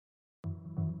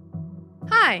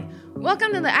Hi,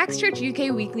 welcome to the Acts Church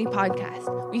UK Weekly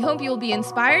Podcast. We hope you'll be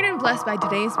inspired and blessed by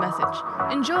today's message.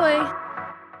 Enjoy!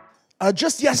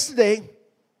 Just yesterday,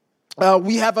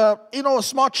 we have a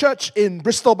small church in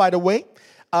Bristol, by the way.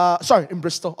 In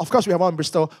Bristol. Of course, we have one in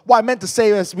Bristol. What I meant to say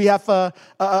is we have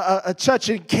a church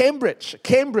in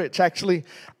Cambridge actually.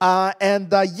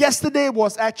 And yesterday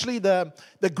was actually the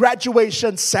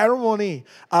graduation ceremony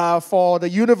for the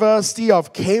University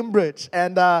of Cambridge.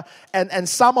 And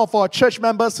some of our church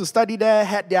members who study there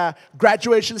had their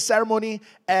graduation ceremony.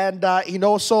 And,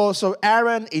 so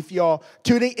Aaron, if you're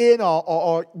tuning in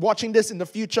or watching this in the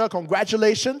future,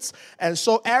 congratulations. And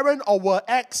so Aaron, our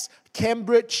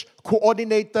ex-Cambridge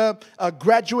coordinator,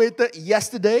 graduated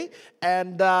yesterday.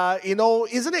 And,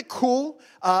 isn't it cool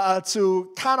to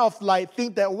kind of like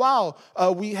think that, wow,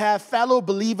 we have fellow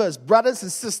believers, brothers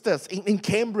and sisters in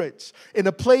Cambridge, in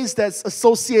a place that's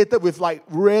associated with like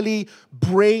really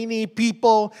brainy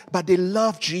people, but they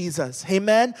love Jesus.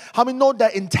 Amen? How many know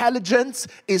that intelligence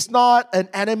is not an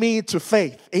enemy to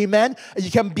faith? Amen?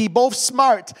 You can be both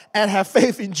smart and have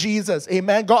faith in Jesus.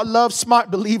 Amen? God loves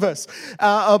smart believers.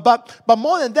 But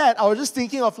more than that, I was just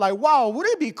thinking of like, wow,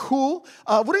 wouldn't it be cool?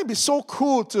 Wouldn't it be so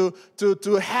cool to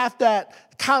have that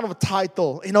kind of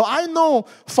title? I know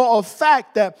for a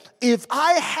fact that if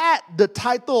I had the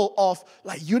title of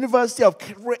like University of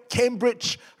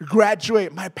Cambridge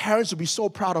graduate, my parents would be so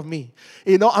proud of me.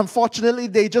 Unfortunately,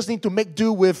 they just need to make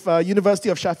do with University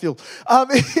of Sheffield. And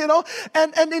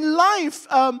in life,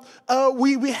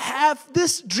 we have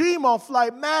this dream of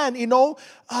like, man,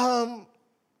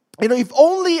 if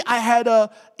only I had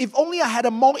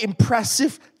a more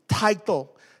impressive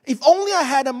title. If only I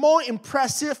had a more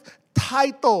impressive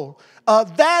title,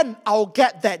 then I'll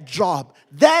get that job.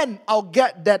 Then I'll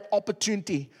get that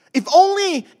opportunity. If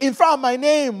only in front of my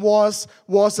name was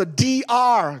a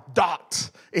DR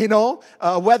dot,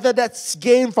 whether that's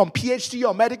gained from PhD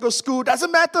or medical school,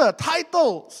 doesn't matter,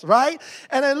 titles, right?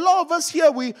 And a lot of us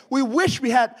here, we wish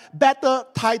we had better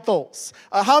titles.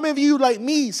 How many of you, like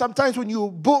me, sometimes when you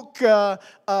book, I'm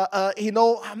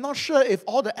not sure if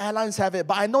all the airlines have it,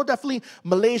 but I know definitely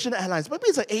Malaysian Airlines, maybe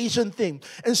it's an Asian thing.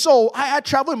 And so I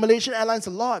travel in Malaysian Airlines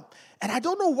a lot. And I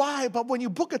don't know why, but when you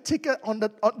book a ticket,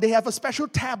 they have a special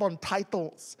tab on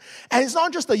titles. And it's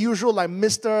not just the usual like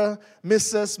Mr.,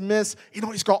 Mrs., Miss.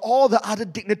 It's got all the other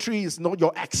dignitaries,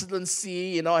 Your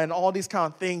Excellency, and all these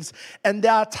kind of things. And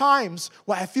there are times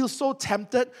where I feel so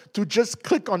tempted to just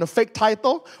click on a fake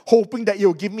title, hoping that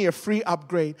you'll give me a free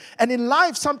upgrade. And in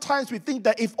life, sometimes we think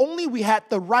that if only we had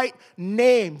the right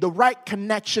name, the right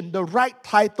connection, the right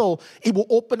title, it will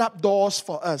open up doors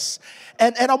for us.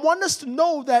 And I want us to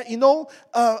know that,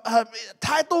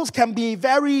 titles can be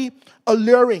very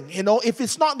alluring. If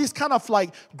it's not this kind of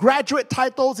like graduate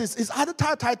titles, it's other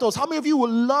titles. How many of you would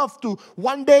love to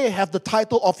one day have the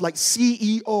title of like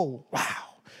CEO?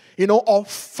 Wow. Or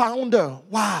founder?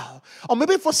 Wow. Or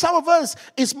maybe for some of us,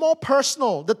 it's more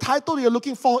personal. The title you're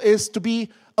looking for is to be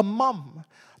a mom,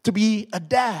 to be a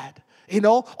dad,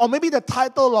 or maybe the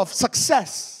title of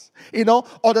success.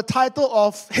 Or the title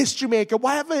of history maker,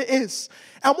 whatever it is.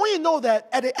 And I want you to know that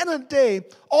at the end of the day,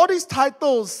 all these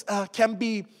titles can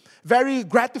be very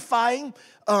gratifying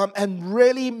and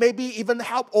really maybe even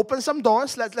help open some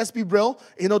doors. Let's be real.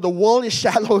 The world is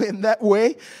shallow in that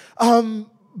way.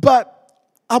 But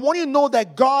I want you to know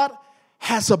that God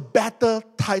has a better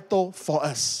title for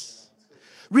us.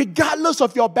 Regardless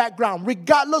of your background,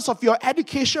 regardless of your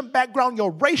education background,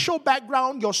 your racial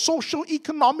background, your social,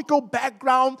 economical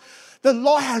background, the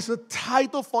Lord has a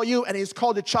title for you, and it's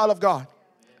called the child of God.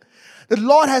 The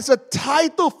Lord has a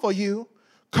title for you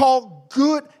called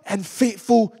good and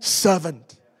faithful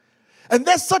servant. And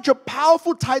that's such a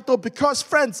powerful title because,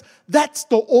 friends, that's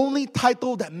the only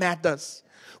title that matters.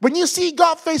 When you see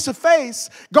God face to face,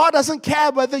 God doesn't care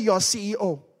whether you're a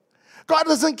CEO. God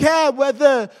doesn't care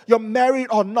whether you're married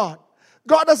or not.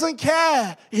 God doesn't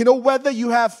care, whether you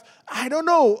have,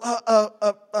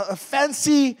 a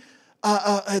fancy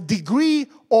degree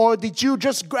or did you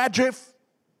just graduate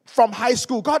from high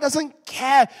school. God doesn't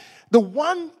care. The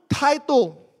one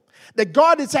title that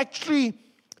God is actually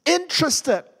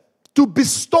interested to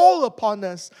bestow upon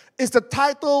us is the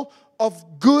title of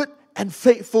good and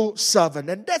faithful servant.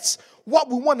 And that's what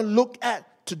we want to look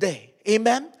at today.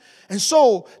 Amen? And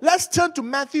so, let's turn to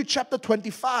Matthew chapter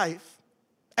 25.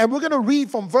 And we're going to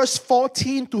read from verse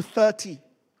 14 to 30.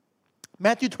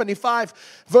 Matthew 25,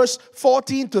 verse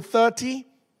 14 to 30.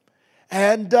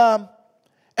 And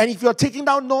if you're taking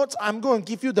down notes, I'm going to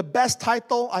give you the best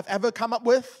title I've ever come up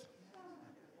with.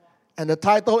 And the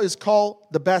title is called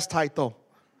The Best Title.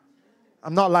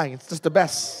 I'm not lying. It's just the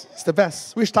best. It's the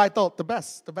best. Which title? The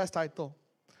best. The best title.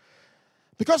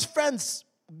 Because friends,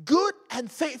 good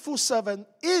and faithful servant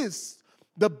is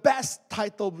the best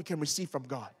title we can receive from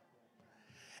God.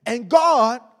 And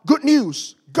God, good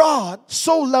news, God,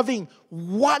 so loving,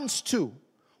 wants to.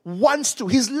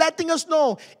 He's letting us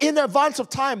know in advance of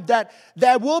time that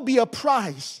there will be a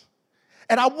prize.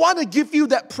 And I want to give you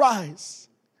that prize.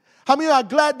 How many are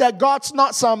glad that God's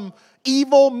not some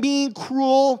evil, mean,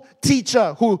 cruel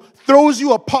teacher who throws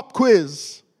you a pop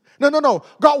quiz? No.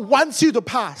 God wants you to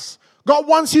pass. God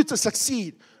wants you to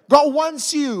succeed. God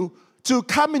wants you to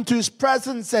come into His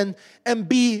presence and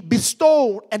be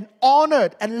bestowed and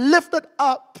honored and lifted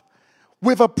up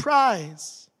with a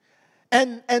prize.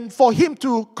 And for Him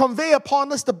to convey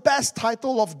upon us the best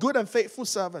title of good and faithful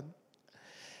servant.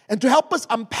 And to help us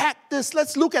unpack this,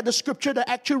 let's look at the scripture that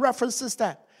actually references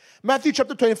that. Matthew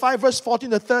chapter 25, verse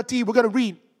 14 to 30, we're going to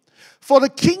read. For the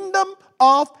kingdom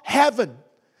of heaven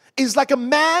is like a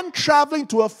man traveling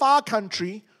to a far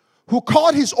country who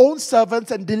called his own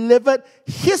servants and delivered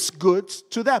his goods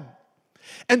to them.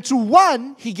 And to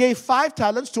one he gave 5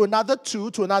 talents, to another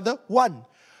 2, to another 1,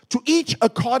 to each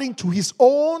according to his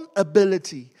own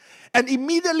ability. And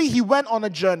immediately he went on a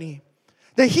journey.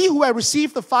 Then he who had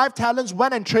received the 5 talents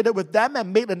went and traded with them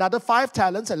and made another 5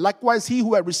 talents. And likewise he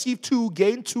who had received 2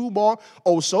 gained 2 more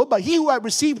also. But he who had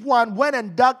received 1 went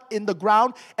and dug in the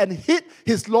ground and hid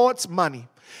his Lord's money.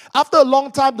 After a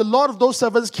long time, the Lord of those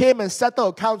servants came and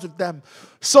settled accounts with them.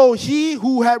 So he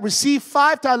who had received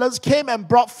 5 talents came and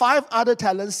brought 5 other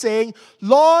talents, saying,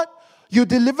 Lord, you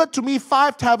delivered to me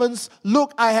 5 talents.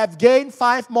 Look, I have gained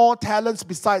 5 more talents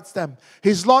besides them.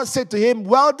 His Lord said to him,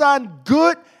 well done,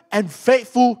 good and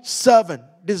faithful servant.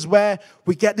 This is where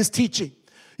we get this teaching.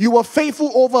 You were faithful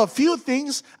over a few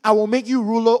things. I will make you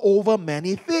ruler over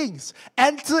many things.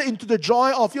 Enter into the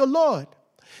joy of your Lord.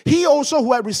 He also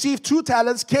who had received 2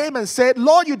 talents came and said,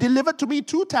 Lord, you delivered to me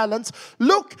 2 talents.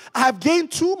 Look, I have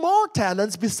gained 2 more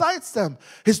talents besides them.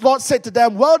 His Lord said to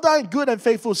them, well done, good and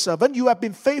faithful servant. You have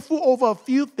been faithful over a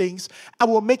few things. I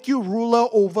will make you ruler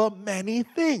over many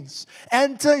things.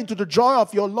 Enter into the joy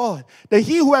of your Lord. Then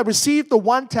he who had received the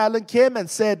 1 talent came and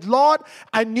said, Lord,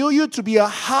 I knew you to be a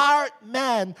hard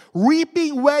man,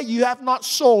 reaping where you have not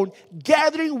sown,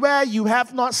 gathering where you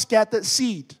have not scattered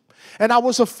seed. And I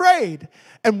was afraid,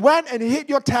 and went and hid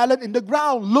your talent in the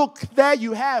ground. Look, there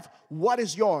you have what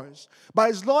is yours. But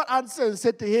his Lord answered and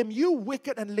said to him, you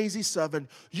wicked and lazy servant,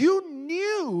 you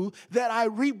knew that I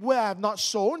reap where I have not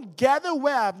sown, gather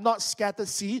where I have not scattered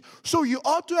seed, so you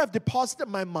ought to have deposited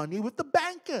my money with the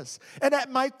bankers. And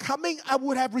at my coming, I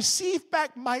would have received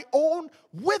back my own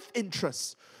with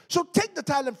interest. So take the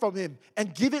talent from him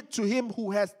and give it to him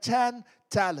who has 10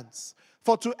 talents.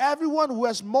 For to everyone who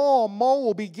has more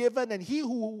will be given, and he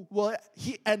will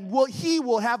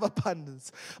have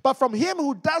abundance. But from him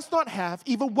who does not have,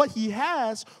 even what he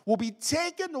has will be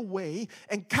taken away,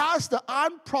 and cast the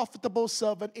unprofitable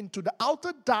servant into the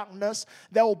outer darkness.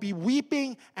 There will be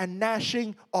weeping and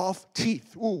gnashing of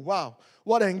teeth. Ooh, wow.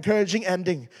 What an encouraging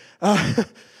ending.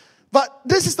 But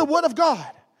this is the word of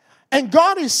God. And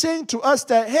God is saying to us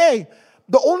that, hey,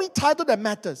 the only title that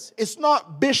matters is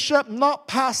not bishop, not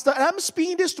pastor. And I'm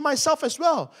speaking this to myself as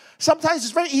well. Sometimes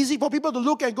it's very easy for people to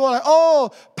look and go like,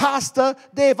 oh, Pastor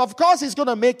Dave, of course he's going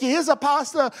to make it. He's a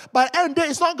pastor. But at the end of the day,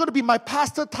 it's not going to be my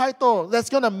pastor title that's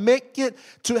going to make it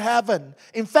to heaven.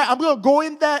 In fact, I'm going to go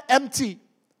in there empty.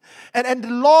 And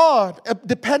the Lord,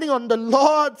 depending on the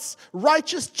Lord's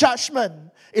righteous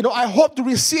judgment, I hope to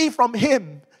receive from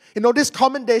Him, this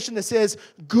commendation that says,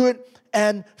 good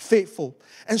and faithful.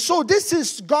 And so this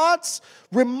is God's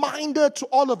reminder to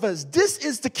all of us. This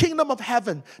is the kingdom of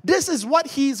heaven. This is what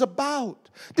He's about.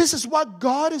 This is what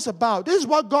God is about. This is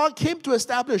what God came to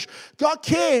establish. God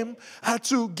came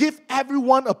to give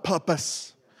everyone a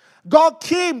purpose. God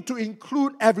came to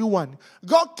include everyone.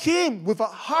 God came with a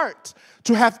heart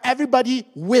to have everybody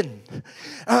win.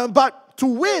 But to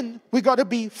win, we got to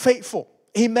be faithful.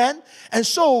 Amen? And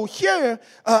so here,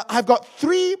 I've got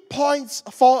 3 points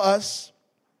for us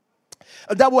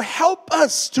that will help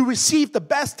us to receive the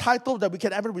best title that we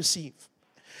can ever receive.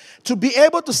 To be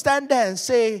able to stand there and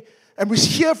say, and we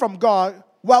hear from God,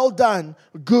 well done,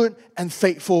 good and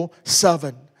faithful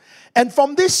servant. And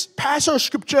from this passage of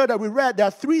scripture that we read, there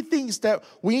are 3 things that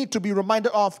we need to be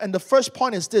reminded of. And the first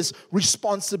point is this: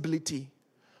 responsibility.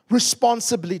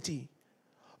 Responsibility.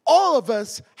 All of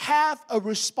us have a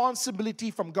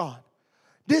responsibility from God.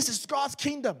 This is God's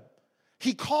kingdom.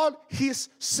 He called His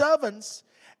servants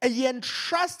and He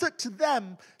entrusted to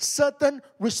them certain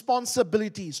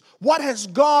responsibilities. What has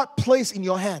God placed in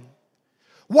your hand?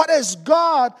 What has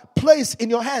God placed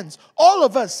in your hands? All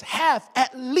of us have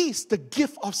at least the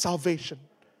gift of salvation.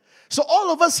 So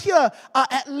all of us here are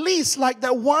at least like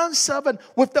that one servant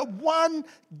with that one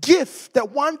gift,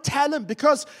 that one talent,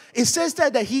 because it says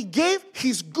that he gave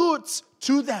his goods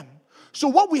to them. So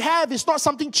what we have is not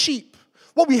something cheap.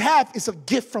 What we have is a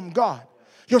gift from God.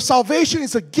 Your salvation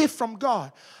is a gift from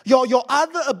God. Your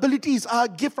other abilities are a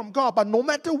gift from God. But no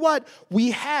matter what,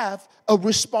 we have a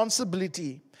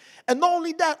responsibility. And not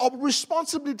only that, our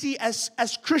responsibility as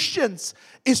Christians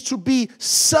is to be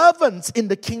servants in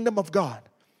the kingdom of God.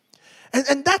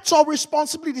 And that's our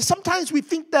responsibility. Sometimes we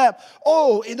think that,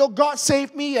 God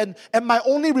saved me and my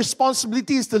only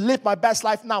responsibility is to live my best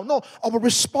life now. No, our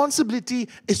responsibility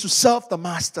is to serve the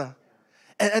Master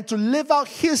and to live out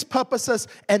His purposes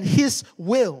and His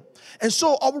will. And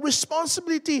so our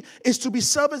responsibility is to be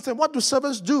servants. And what do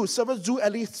servants do? Servants do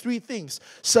at least 3 things.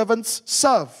 Servants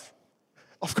serve,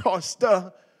 of course,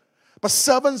 but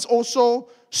servants also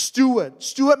steward.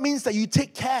 Steward means that you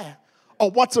take care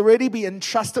of what's already been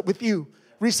entrusted with you.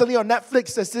 Recently on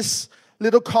Netflix, there's this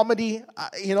little comedy,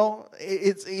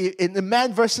 it's in the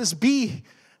Man versus Bee.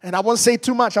 And I won't say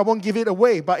too much, I won't give it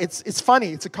away, but it's funny,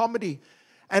 it's a comedy.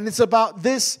 And it's about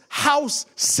this house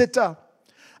sitter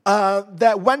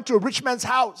that went to a rich man's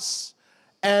house.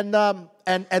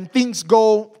 And things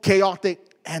go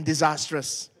chaotic and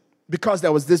disastrous because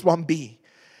there was this one bee.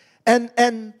 And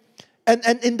in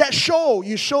that show,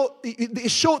 it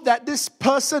showed that this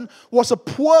person was a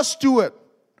poor steward.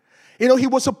 He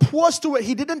was a poor steward.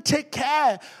 He didn't take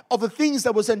care of the things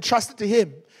that was entrusted to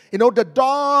him. The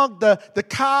dog, the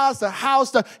cars, the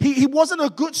house. He wasn't a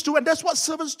good steward. And that's what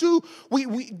servants do.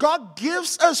 God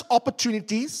gives us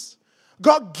opportunities.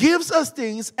 God gives us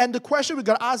things. And the question we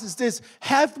got to ask is this: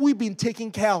 have we been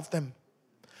taking care of them?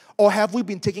 Or have we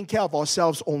been taking care of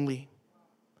ourselves only?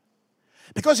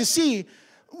 Because you see,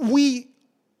 we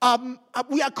are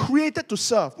created to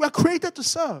serve. We are created to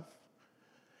serve.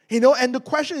 And the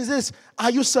question is this: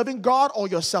 are you serving God or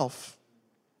yourself?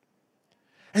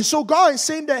 And so God is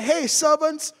saying that, hey,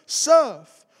 servants, serve.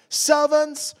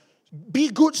 Servants, be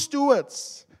good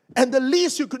stewards. And the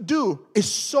least you could do is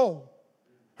sow.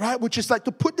 Right? Which is like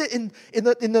to put it in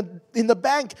the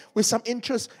bank with some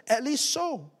interest, at least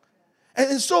sow.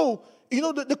 And so,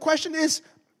 the question is,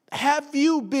 have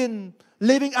you been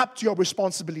living up to your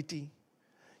responsibility?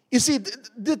 You see,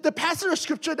 the passage of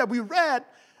scripture that we read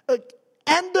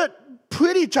ended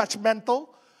pretty judgmental,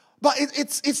 but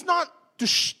it's not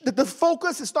the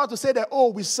focus is not to say that,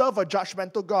 we serve a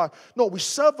judgmental God. No, we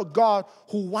serve a God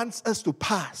who wants us to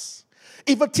pass.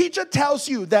 If a teacher tells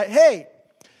you that, hey,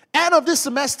 end of this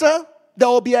semester, there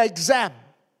will be an exam,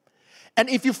 and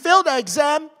if you fail the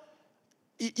exam,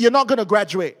 you're not going to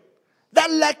graduate.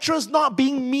 That lecturer's not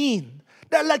being mean.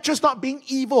 That lecturer's not being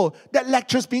evil. That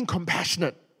lecturer's being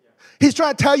compassionate. He's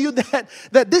trying to tell you that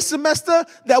this semester,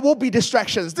 there will be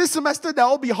distractions. This semester, there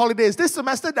will be holidays. This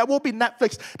semester, there will be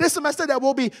Netflix. This semester, there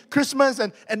will be Christmas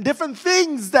and different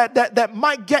things that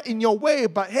might get in your way.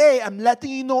 But hey, I'm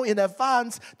letting you know in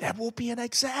advance, there will be an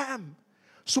exam.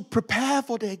 So prepare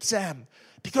for the exam.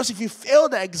 Because if you fail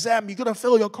the exam, you're going to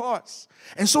fail your course.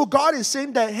 And so God is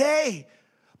saying that, hey,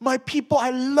 my people, I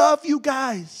love you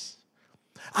guys.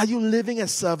 Are you living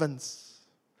as servants?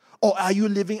 Or are you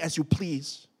living as you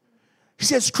please? He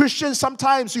says, Christians,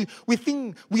 sometimes we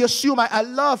assume, I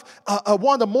love,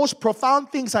 one of the most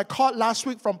profound things I caught last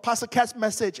week from Pastor Kat's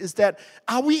message is that,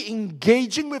 are we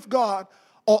engaging with God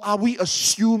or are we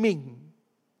assuming?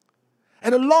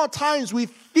 And a lot of times we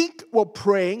think we're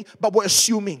praying, but we're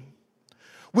assuming.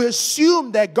 We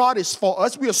assume that God is for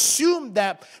us. We assume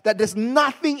that there's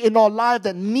nothing in our life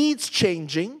that needs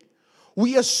changing.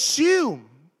 We assume.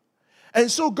 And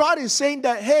so God is saying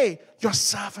that, hey, you're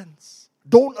servants.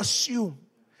 Don't assume.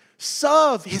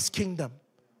 Serve His kingdom.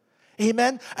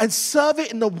 Amen? And serve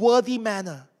it in a worthy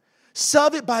manner.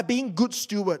 Serve it by being good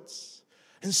stewards.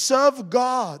 And serve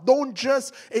God. Don't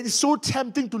just, it is so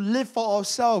tempting to live for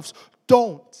ourselves.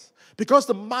 Don't. Because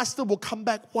the Master will come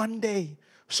back one day.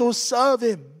 So serve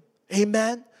Him.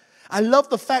 Amen? I love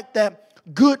the fact that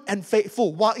good and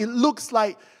faithful, while it looks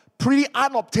like pretty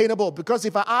unobtainable, because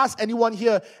if I ask anyone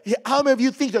here, how many of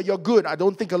you think that you're good? I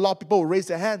don't think a lot of people will raise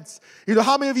their hands.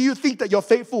 How many of you think that you're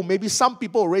faithful? Maybe some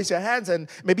people will raise their hands and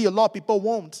maybe a lot of people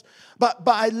won't. But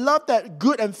I love that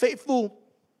good and faithful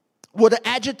were the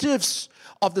adjectives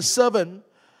of the servant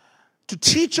to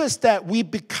teach us that we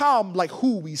become like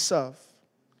who we serve.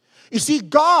 You see,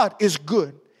 God is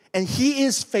good and He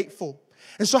is faithful.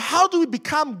 And so how do we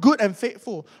become good and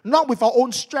faithful? Not with our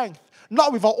own strength,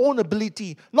 not with our own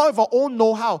ability, not with our own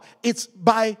know-how. It's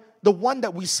by the one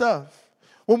that we serve.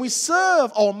 When we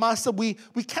serve our Master, we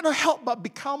cannot help but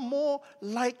become more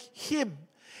like Him.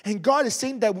 And God is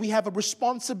saying that we have a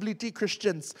responsibility,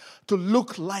 Christians, to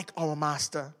look like our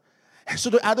Master. And so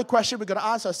the other question we're going to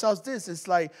ask ourselves this is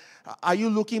like, are you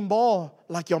looking more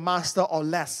like your Master or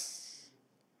less?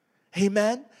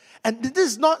 Amen? And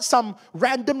this is not some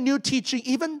random new teaching.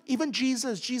 Even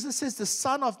Jesus says the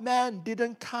Son of Man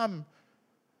didn't come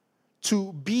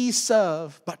to be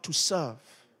served, but to serve.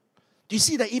 Do you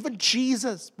see that even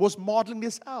Jesus was modeling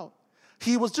this out?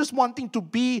 He was just wanting to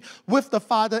be with the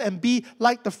Father and be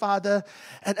like the Father.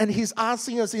 And He's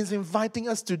asking us, He's inviting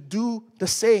us to do the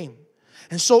same.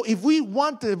 And so if we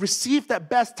want to receive that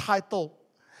best title,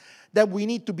 then we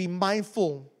need to be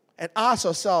mindful and ask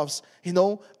ourselves,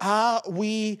 are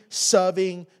we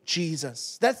serving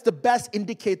Jesus? That's the best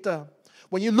indicator.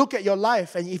 When you look at your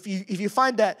life, and if you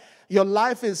find that your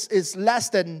life is less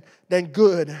than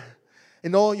good,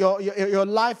 your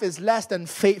life is less than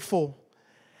faithful,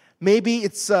 maybe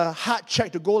it's a hard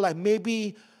check to go, like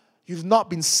maybe you've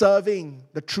not been serving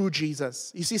the true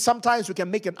Jesus. You see, sometimes we can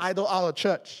make an idol out of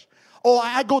church. Oh,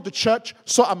 I go to church,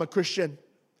 so I'm a Christian.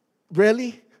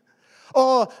 Really?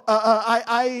 Or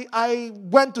I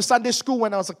went to Sunday school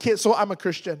when I was a kid, so I'm a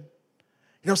Christian.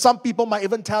 Some people might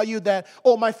even tell you that,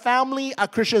 my family are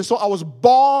Christians, so I was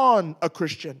born a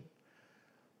Christian.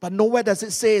 But nowhere does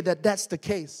it say that that's the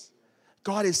case.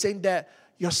 God is saying that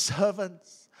you're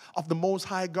servants of the Most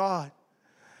High God.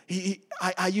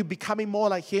 Are you becoming more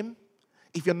like Him?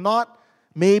 If you're not,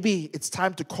 maybe it's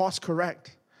time to course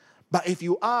correct. But if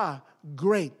you are,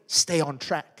 great, stay on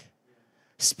track.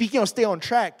 Speaking of stay on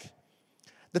track,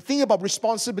 the thing about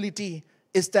responsibility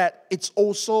is that it's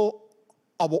also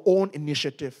our own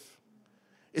initiative.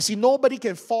 You see, nobody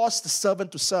can force the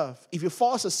servant to serve. If you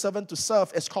force a servant to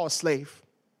serve, it's called a slave.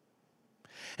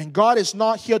 And God is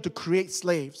not here to create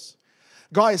slaves.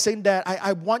 God is saying that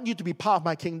I want you to be part of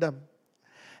my kingdom.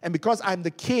 And because I'm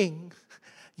the king,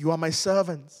 you are my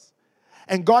servants.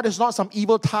 And God is not some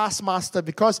evil taskmaster,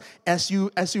 because as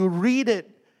you read it,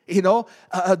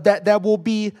 that there will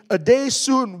be a day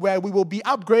soon where we will be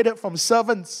upgraded from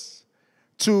servants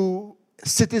to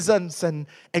citizens and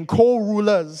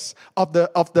co-rulers of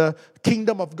the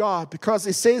kingdom of God. Because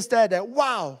it says there that,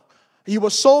 wow, you were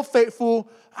so faithful.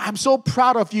 I'm so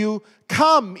proud of you.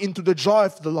 Come into the joy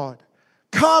of the Lord.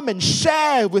 Come and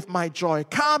share with my joy.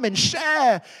 Come and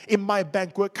share in my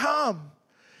banquet. Come.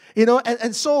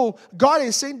 And so God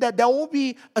is saying that there will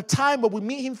be a time where we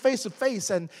meet Him face to face,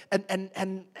 and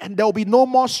there will be no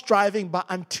more striving. But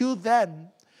until then,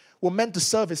 we're meant to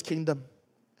serve His kingdom.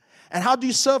 And how do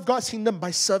you serve God's kingdom?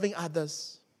 By serving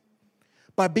others.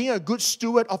 By being a good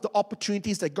steward of the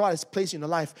opportunities that God has placed in your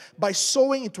life. By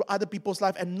sowing into other people's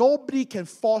life. And nobody can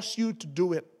force you to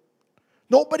do it.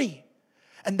 Nobody.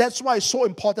 And that's why it's so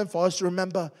important for us to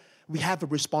remember we have a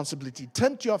responsibility.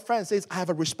 Turn to your friend and say, I have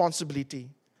a responsibility.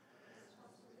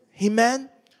 Amen?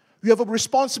 You have a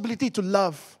responsibility to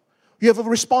love. You have a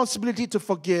responsibility to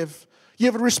forgive. You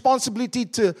have a responsibility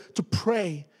to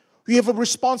pray. You have a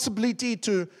responsibility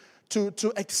to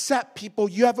accept people.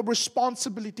 You have a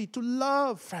responsibility to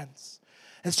love, friends.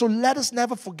 And so let us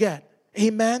never forget.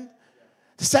 Amen?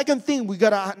 The second thing we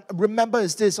got to remember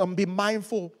is this, and be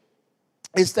mindful,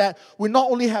 is that we not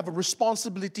only have a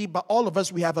responsibility, but all of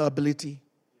us, we have an ability.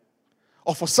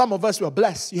 Or for some of us, we are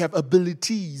blessed. You have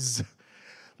abilities.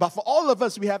 But for all of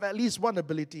us, we have at least one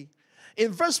ability.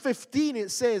 In verse 15,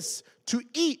 it says, to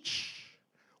each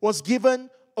was given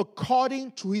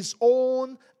according to his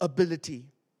own ability.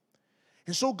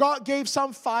 And so God gave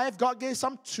some 5, God gave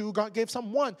some 2, God gave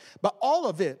some 1. But all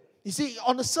of it, you see,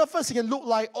 on the surface, it can look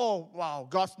like, oh, wow,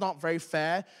 God's not very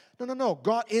fair. No.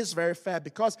 God is very fair,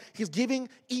 because He's giving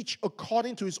each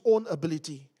according to His own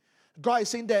ability. God is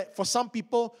saying that for some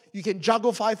people, you can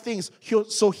juggle 5 things,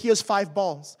 so here's 5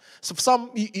 balls. So for some,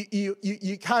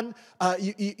 you can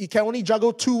only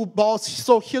juggle 2 balls,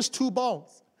 so here's 2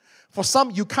 balls. For some,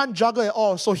 you can't juggle at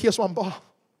all, so here's 1 ball.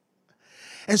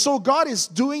 And so God is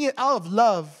doing it out of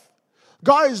love.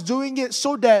 God is doing it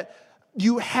so that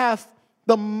you have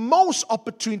the most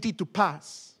opportunity to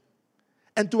pass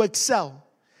and to excel.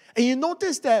 And you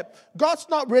notice that God's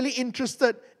not really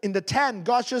interested in the 10.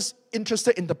 God's just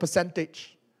interested in the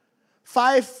percentage.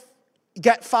 5,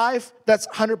 get 5, that's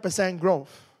 100%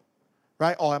 growth.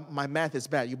 Right? Or my math is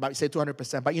bad. You might say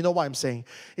 200%, but you know what I'm saying.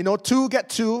 2 get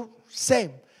 2,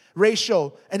 same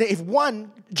ratio. And then if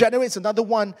 1 generates another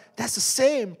 1, that's the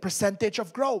same percentage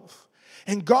of growth.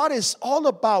 And God is all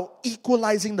about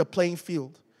equalizing the playing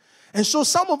field. And so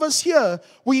some of us here,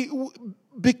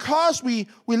 because we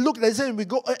look at it and we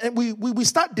go and we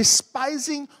start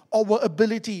despising our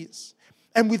abilities,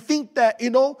 and we think that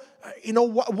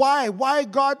why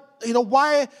God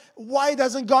why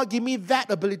doesn't God give me that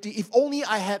ability? If only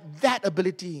I had that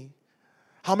ability.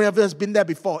 How many of us have been there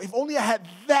before? If only I had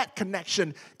that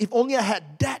connection. If only I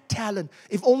had that talent.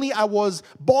 If only I was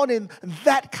born in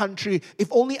that country. If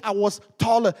only I was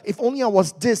taller. If only I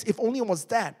was this. If only I was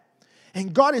that.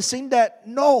 And God is saying that,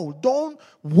 no, don't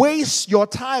waste your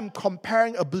time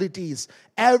comparing abilities.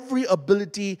 Every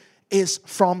ability is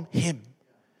from Him.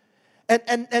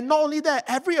 And not only that,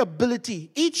 every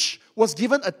ability, each was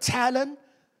given a talent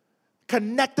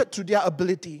connected to their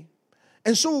ability.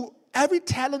 And so every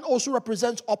talent also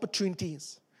represents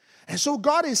opportunities. And so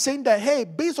God is saying that, hey,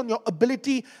 based on your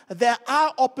ability, there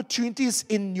are opportunities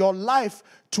in your life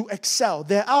to excel.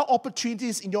 There are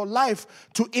opportunities in your life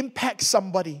to impact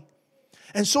somebody.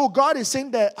 And so God is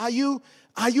saying that, are you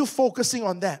focusing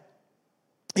on that?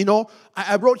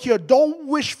 I wrote here, don't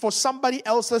wish for somebody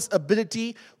else's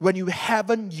ability when you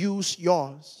haven't used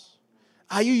yours.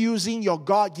 Are you using your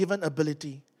God-given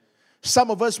ability? Some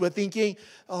of us were thinking,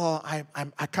 I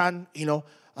can't,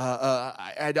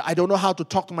 I don't know how to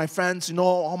talk to my friends.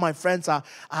 All my friends are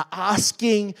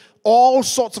asking all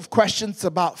sorts of questions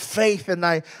about faith, and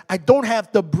I don't have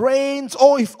the brains.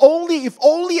 Oh, if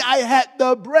only I had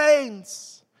the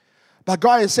brains. But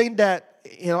God is saying that,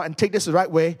 and take this the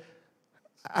right way,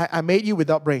 I made you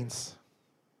without brains.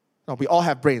 No, we all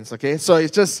have brains, okay? So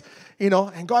it's just,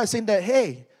 and God is saying that,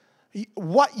 hey,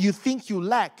 what you think you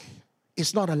lack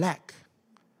is not a lack.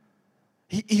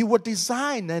 He would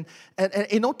design and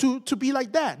to be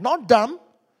like that. Not dumb,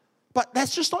 but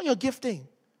that's just not your gifting.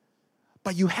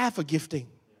 But you have a gifting.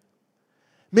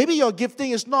 Maybe your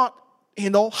gifting is not,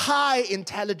 high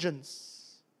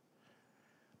intelligence.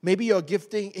 Maybe your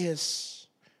gifting is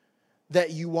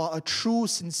that you are a true,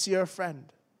 sincere friend.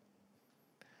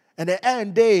 And at the end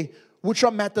of the day, which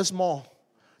one matters more?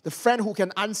 The friend who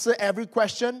can answer every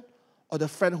question or the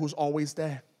friend who's always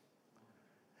there?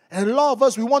 And a lot of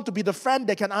us, we want to be the friend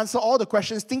that can answer all the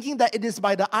questions, thinking that it is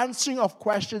by the answering of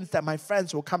questions that my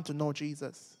friends will come to know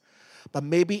Jesus. But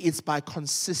maybe it's by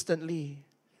consistently,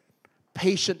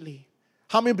 patiently.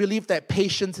 How many believe that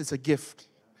patience is a gift?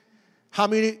 How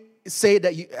many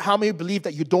believe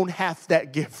that you don't have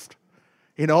that gift?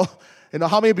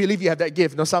 How many believe you have that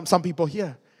gift? Some people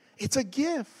here. It's a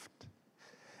gift.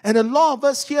 And a lot of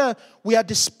us here, we are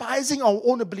despising our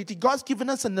own ability. God's given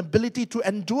us an ability to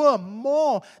endure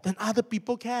more than other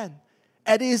people can.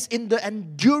 It is in the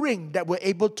enduring that we're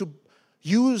able to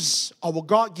use our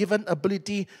God-given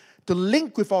ability to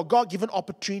link with our God-given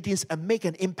opportunities and make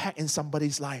an impact in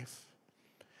somebody's life.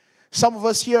 Some of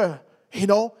us here,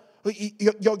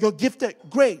 you're gifted.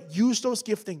 Great, use those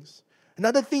giftings.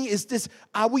 Another thing is this,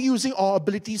 are we using our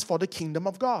abilities for the kingdom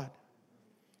of God?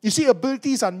 You see,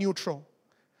 abilities are neutral.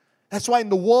 That's why in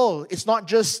the world, it's not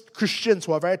just Christians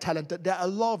who are very talented. There are a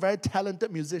lot of very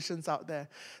talented musicians out there.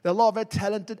 There are a lot of very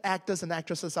talented actors and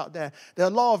actresses out there. There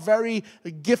are a lot of very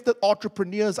gifted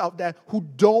entrepreneurs out there who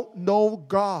don't know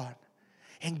God.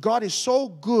 And God is so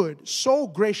good, so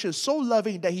gracious, so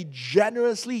loving that He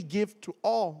generously gives to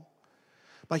all.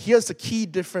 But here's the key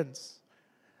difference.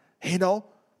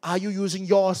 Are you using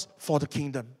yours for the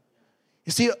kingdom?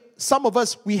 You see, some of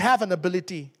us, we have an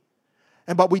ability.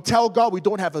 But we tell God we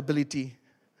don't have ability.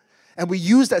 And we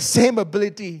use that same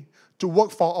ability to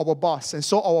work for our boss. And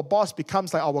so our boss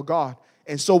becomes like our God.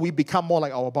 And so we become more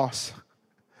like our boss.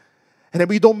 And then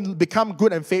we don't become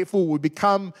good and faithful. We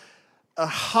become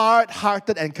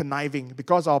hard-hearted and conniving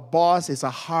because our boss is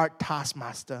a hard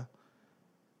taskmaster.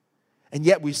 And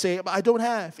yet we say, but I don't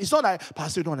have. It's not like,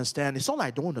 Pastor, you don't understand. It's not like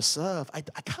I don't want to serve. I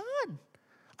can't.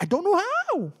 I don't know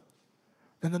how.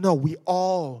 No. We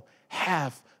all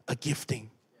have a gifting.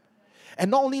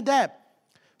 And not only that,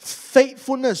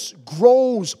 faithfulness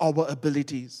grows our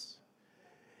abilities.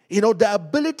 The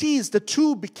abilities, the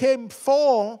two became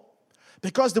four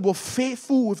because they were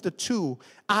faithful with the two.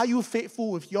 Are you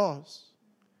faithful with yours?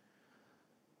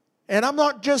 And I'm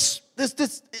not just,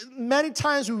 this many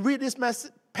times we read this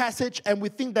passage and we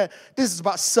think that this is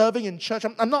about serving in church.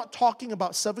 I'm not talking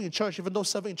about serving in church, even though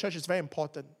serving in church is very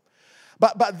important.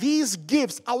 But these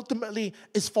gifts ultimately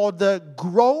is for the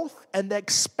growth and the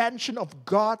expansion of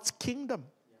God's kingdom.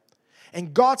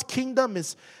 And God's kingdom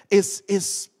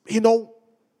is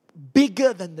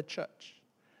bigger than the church.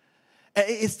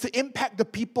 It's to impact the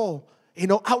people,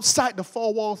 outside the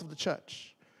four walls of the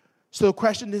church. So the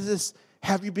question is this,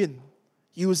 have you been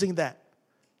using that?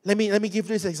 Let me give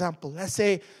you this example. Let's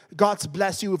say God's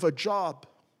blessed you with a job.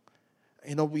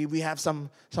 We have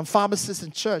some pharmacists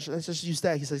in church. Let's just use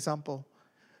that as an example.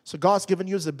 So God's given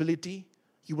you His ability.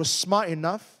 You were smart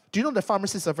enough. Do you know that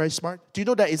pharmacists are very smart? Do you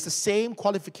know that it's the same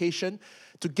qualification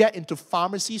to get into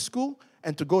pharmacy school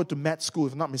and to go to med school,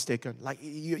 if I'm not mistaken. Like,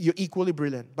 you're equally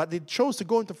brilliant. But they chose to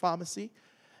go into pharmacy.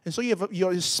 And so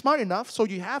you're smart enough, so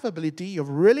you have ability, you're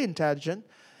really intelligent.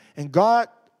 And God,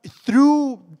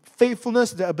 through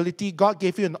faithfulness, the ability, God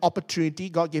gave you an opportunity.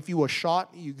 God gave you a shot.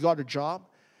 You got a job.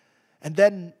 And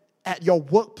then at your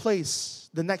workplace,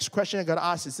 the next question I got to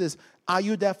ask is this: are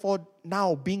you therefore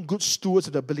now being good stewards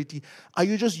of the ability? Are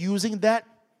you just using that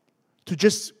to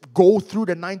just go through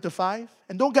the 9 to 5?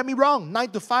 And don't get me wrong, 9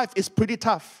 to 5 is pretty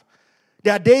tough.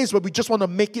 There are days where we just want to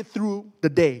make it through the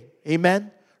day.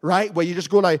 Amen? Right? Where you just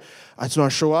go like, I just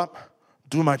want to show up,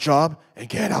 do my job, and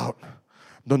get out.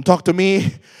 Don't talk to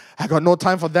me. I got no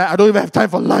time for that. I don't even have time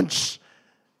for lunch.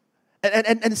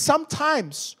 And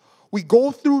sometimes we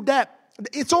go through that.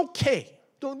 It's okay.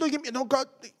 Don't give me, God,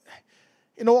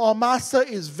 our master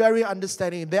is very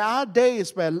understanding. There are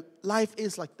days where life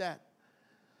is like that.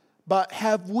 But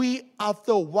have we,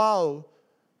 after a while,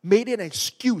 made an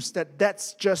excuse that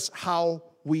that's just how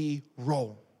we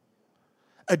roll?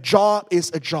 A job is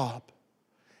a job.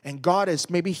 And God is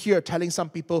maybe here telling some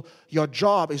people, your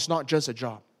job is not just a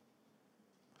job.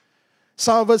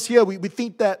 Some of us here, we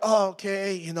think that, I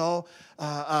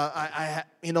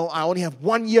only have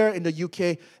 1 year in the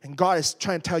UK, and God is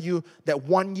trying to tell you that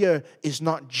 1 year is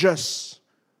not just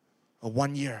a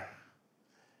 1 year.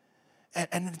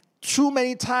 And too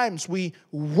many times we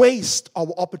waste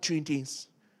our opportunities.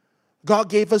 God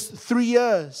gave us 3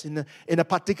 years in a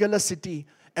particular city,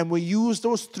 and we use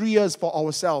those 3 years for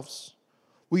ourselves.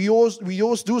 We use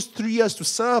those 3 years to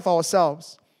serve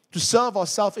ourselves, to serve our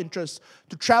self-interest,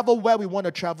 to travel where we want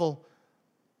to travel.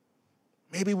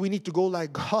 Maybe we need to go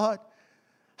like, God,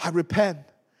 I repent.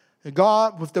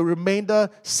 God, with the remainder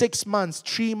 6 months,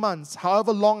 3 months,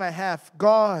 however long I have,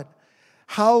 God,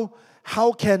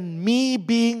 how can me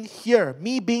being here,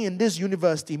 me being in this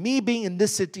university, me being in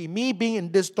this city, me being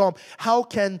in this dorm, how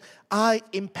can I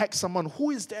impact someone?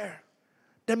 Who is there?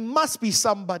 There must be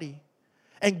somebody.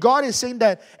 And God is saying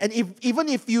that, and even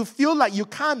if you feel like you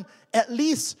can't, at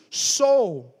least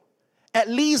sow, at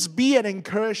least be an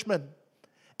encouragement,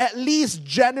 at least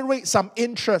generate some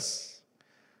interest.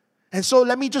 And so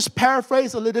let me just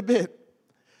paraphrase a little bit.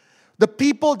 The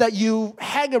people that you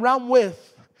hang around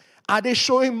with, are they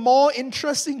showing more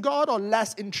interest in God or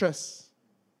less interest?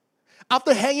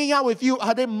 After hanging out with you,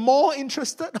 are they more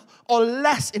interested or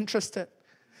less interested?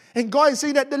 And God is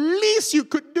saying that the least you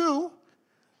could do,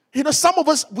 some of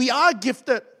us, we are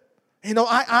gifted. Can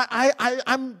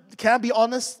I be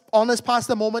honest past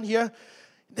the moment here?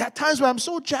 There are times where I'm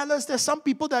so jealous. There's some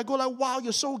people that go like, wow,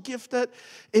 you're so gifted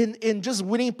in just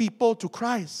winning people to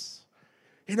Christ.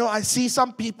 I see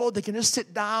some people, they can just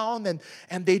sit down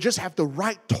and they just have the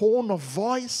right tone of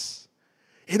voice.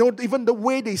 Even the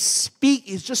way they speak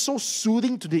is just so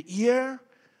soothing to the ear.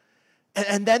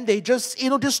 And then they just,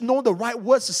 just know the right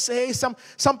words to say. Some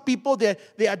people, they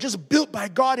are just built by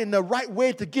God in the right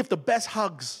way to give the best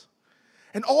hugs.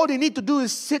 And all they need to do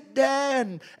is sit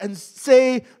there and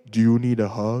say, do you need a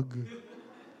hug?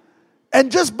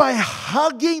 And just by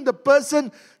hugging, the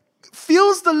person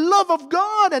feels the love of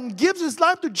God and gives his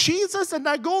life to Jesus. And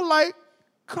I go like,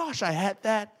 gosh, I had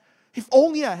that. If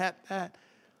only I had that.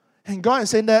 And God is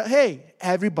saying that, hey,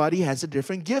 everybody has a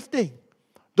different gifting.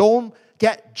 Don't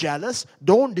get jealous.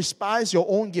 Don't despise your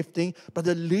own gifting. But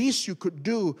the least you could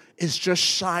do is just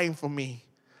shine for me.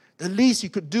 The least you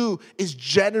could do is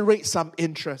generate some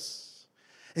interest.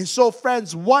 And so,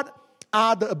 friends, what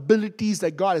are the abilities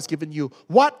that God has given you?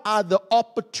 What are the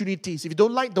opportunities? If you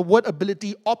don't like the word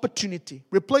ability, opportunity,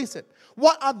 replace it.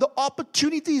 What are the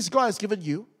opportunities God has given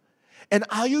you? And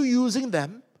are you using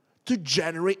them to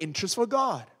generate interest for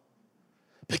God?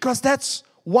 Because that's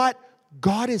what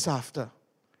God is after.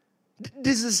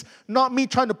 This is not me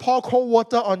trying to pour cold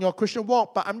water on your Christian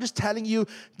walk, but I'm just telling you,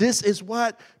 this is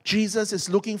what Jesus is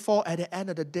looking for at the end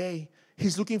of the day.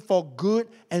 He's looking for good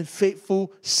and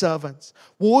faithful servants.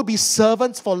 Will we be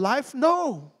servants for life?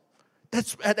 No.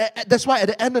 That's why at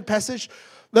the end of the passage,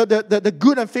 the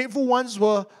good and faithful ones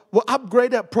were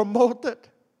upgraded, promoted.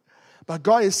 But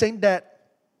God is saying that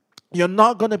you're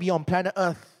not going to be on planet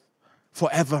Earth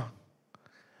forever.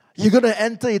 You're going to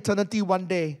enter eternity one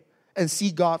day and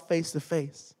see God face to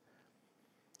face.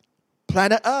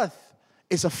 Planet Earth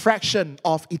is a fraction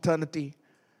of eternity.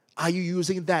 Are you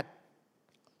using that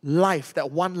life,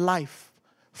 that one life,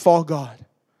 for God?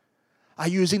 Are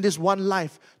you using this one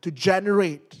life to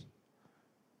generate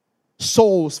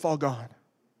souls for God?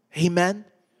 Amen?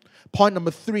 Point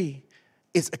number 3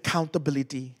 is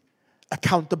accountability.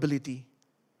 Accountability.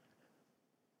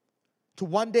 To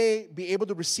one day be able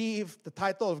to receive the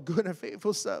title of good and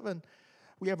faithful servant,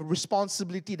 we have a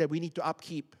responsibility that we need to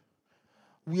upkeep.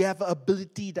 we have an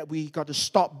ability that we got to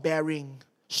stop bearing,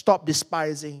 stop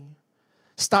despising,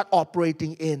 start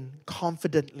operating in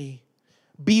confidently.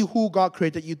 Be who God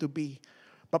created you to be.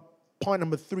 But point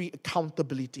number 3,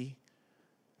 accountability.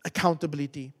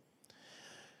 Accountability.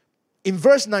 In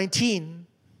verse 19,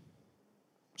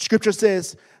 Scripture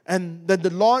says, and then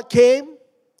the Lord came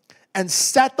and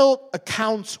settled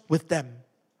accounts with them.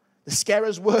 The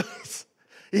scariest words,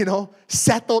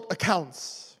 settled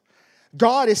accounts.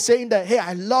 God is saying that, hey,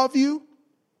 I love you.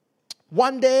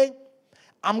 One day,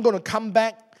 I'm going to come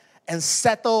back and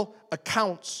settle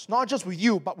accounts, not just with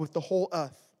you, but with the whole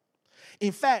earth.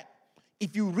 In fact,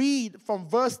 if you read from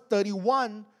verse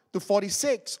 31 to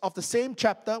 46 of the same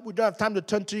chapter, we don't have time to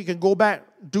turn to, you can go back,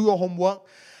 do your homework.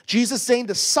 Jesus saying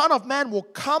the Son of Man will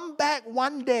come back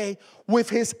one day with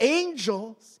his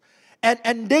angels, and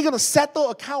they're going to settle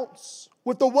accounts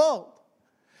with the world.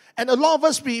 And a lot of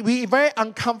us, we very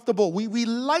uncomfortable. We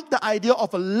like the idea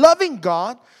of a loving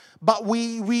God, but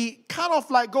we kind of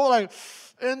like go like,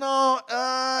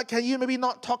 can you maybe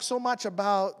not talk so much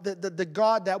about the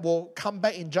God that will come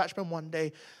back in judgment one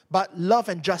day, but love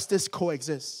and justice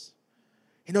coexist.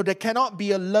 There cannot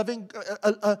be a loving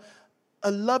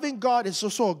God is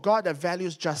also a God that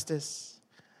values justice.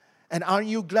 And aren't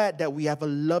you glad that we have a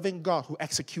loving God who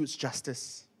executes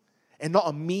justice and not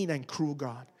a mean and cruel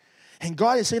God? And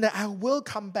God is saying that I will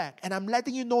come back. And I'm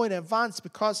letting you know in advance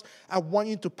because I want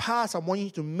you to pass. I want you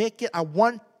to make it. I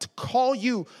want to call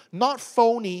you not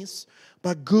phonies,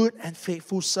 but good and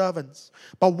faithful servants.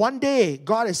 But one day,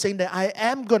 God is saying that I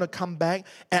am going to come back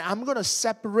and I'm going to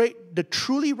separate the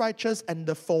truly righteous and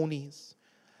the phonies.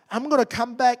 I'm going to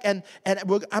come back and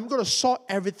I'm going to sort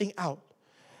everything out.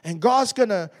 And God's going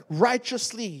to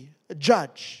righteously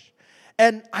judge.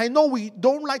 And I know we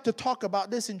don't like to talk about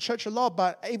this in church a lot,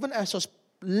 but even as I was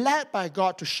led by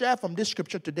God to share from this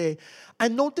scripture today, I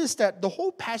noticed that the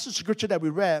whole passage of scripture that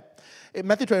we read, in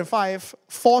Matthew 25,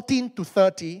 14 to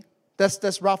 30,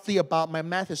 that's roughly about, my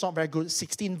math is not very good,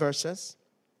 16 verses.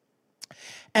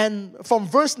 And from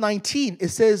verse 19, it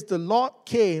says, the Lord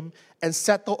came and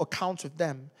settled accounts with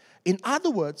them. In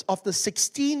other words, of the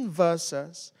 16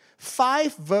 verses,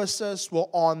 5 verses were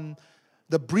on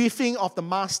the briefing of the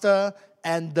master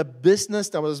and the business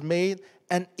that was made,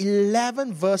 and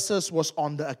 11 verses was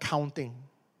on the accounting.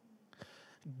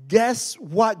 Guess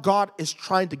what God is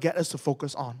trying to get us to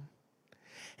focus on?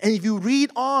 And if you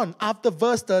read on after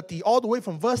verse 30, all the way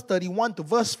from verse 31 to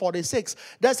verse 46,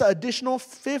 there's an additional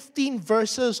 15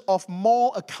 verses of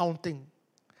more accounting.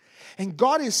 And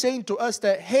God is saying to us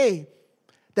that, hey,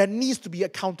 there needs to be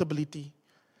accountability.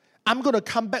 I'm going to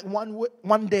come back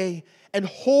one day and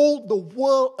hold the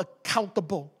world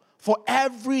accountable for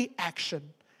every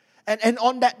action. And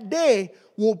on that day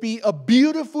will be a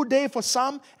beautiful day for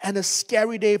some and a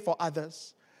scary day for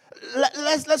others.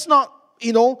 Let's not,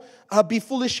 be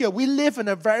foolish here. We live in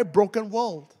a very broken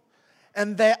world.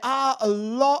 And there are a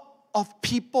lot of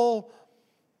people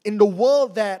in the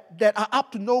world that are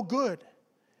up to no good.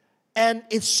 And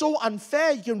it's so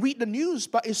unfair. You can read the news,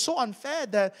 but it's so unfair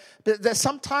that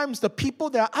sometimes the people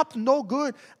that are up to no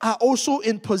good are also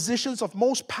in positions of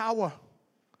most power.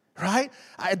 Right?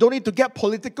 I don't need to get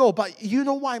political, but you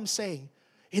know what I'm saying.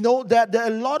 There are a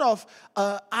lot of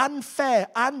unfair,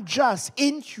 unjust,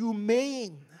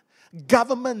 inhumane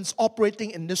governments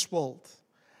operating in this world.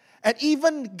 And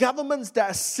even governments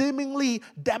that are seemingly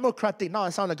democratic. Now I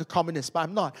sound like a communist, but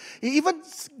I'm not. Even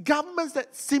governments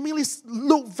that seemingly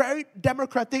look very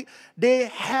democratic, they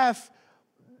have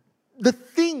the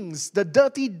things, the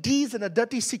dirty deeds and the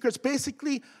dirty secrets.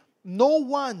 Basically, no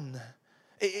one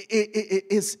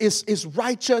is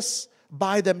righteous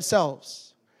by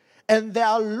themselves. And there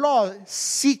are a lot of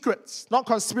secrets, not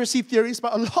conspiracy theories,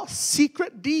 but a lot of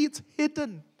secret deeds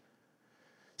hidden.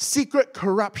 Secret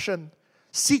corruption,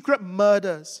 secret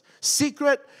murders,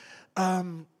 secret,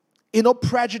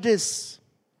 prejudice.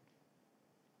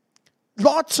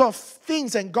 Lots of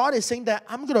things. And God is saying that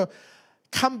I'm going to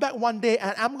come back one day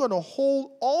and I'm going to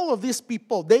hold all of these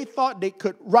people. They thought they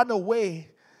could run away.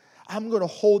 I'm going to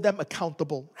hold them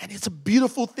accountable. And it's a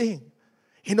beautiful thing.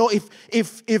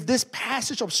 If this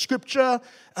passage of scripture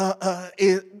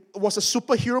was a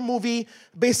superhero movie,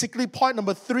 basically point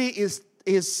number 3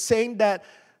 is saying that,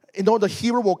 the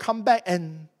hero will come back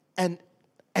and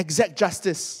exact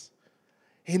justice.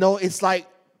 It's like,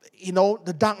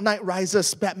 the Dark Knight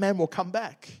Rises, Batman will come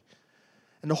back.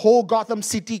 And the whole Gotham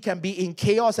City can be in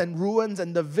chaos and ruins,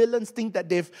 and the villains think that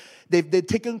they've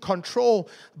taken control.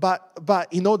 But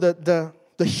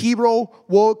the hero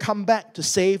will come back to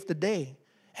save the day.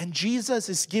 And Jesus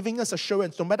is giving us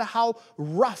assurance, no matter how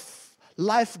rough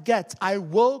life gets, I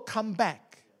will come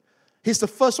back He's the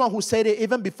first one who said it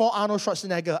even before Arnold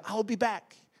Schwarzenegger. I'll be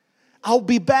back. I'll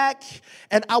be back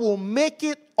and I will make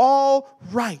it all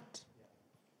right.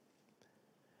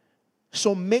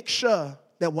 So make sure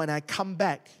that when I come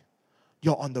back,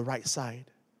 you're on the right side.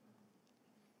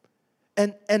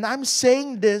 And I'm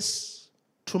saying this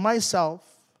to myself.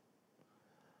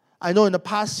 I know in the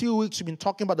past few weeks we've been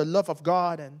talking about the love of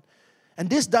God, and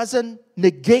this doesn't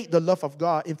negate the love of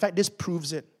God. In fact, this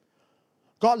proves it.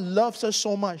 God loves us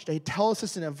so much that He tells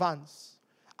us in advance,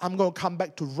 I'm going to come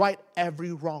back to right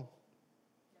every wrong.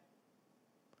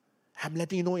 I'm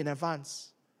letting you know in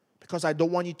advance because I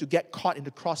don't want you to get caught in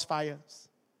the crossfires.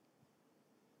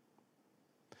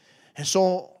 And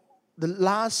so the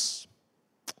last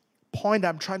point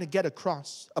I'm trying to get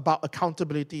across about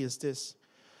accountability is this.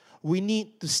 We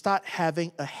need to start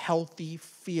having a healthy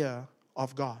fear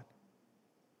of God.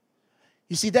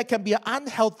 You see, there can be an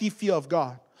unhealthy fear of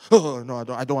God. Oh, no,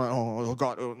 I don't want, oh,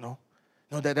 God, oh, no.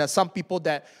 No, there are some people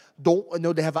that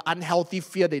they have an unhealthy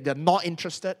fear, they're not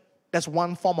interested. That's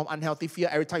one form of unhealthy fear.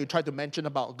 Every time you try to mention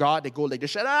about God, they go like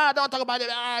this, don't talk about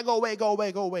it,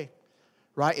 go away.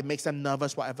 Right? It makes them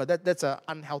nervous, whatever. That's an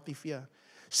unhealthy fear.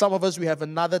 Some of us, we have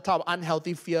another type of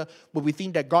unhealthy fear where we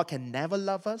think that God can never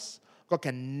love us, God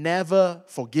can never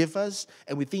forgive us,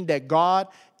 and we think that God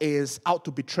is out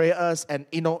to betray us, and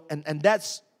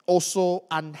that's also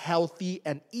unhealthy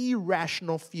and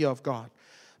irrational fear of God.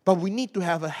 But we need to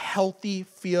have a healthy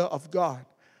fear of God.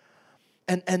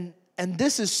 And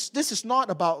this is not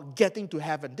about getting to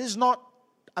heaven.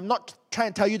 I'm not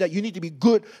trying to tell you that you need to be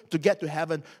good to get to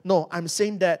heaven. No, I'm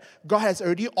saying that God has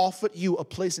already offered you a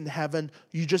place in heaven.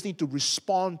 You just need to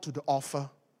respond to the offer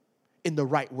in the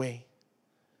right way.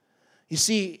 You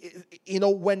see,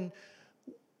 when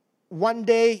one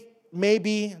day,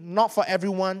 maybe not for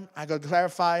everyone, I got to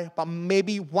clarify, but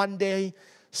maybe one day,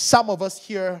 some of us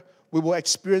here, we will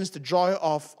experience the joy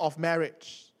of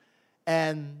marriage.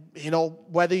 And,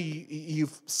 whether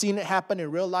you've seen it happen in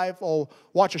real life or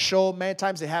watch a show, many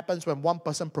times it happens when one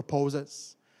person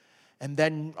proposes. And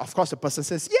then, of course, the person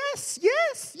says,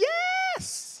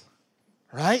 yes.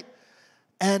 Right?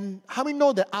 And how many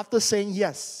know that after saying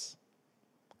yes,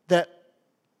 that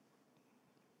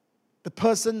the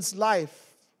person's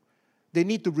life, they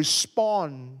need to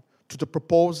respond to the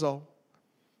proposal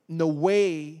in a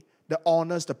way that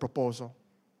honors the proposal.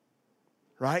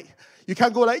 Right? You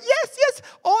can't go like, yes,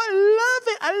 oh,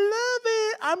 I love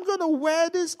it. I'm going to wear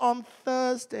this on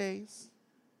Thursdays.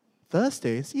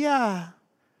 Thursdays? Yeah.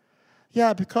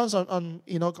 Yeah, because on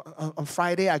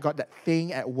Friday I got that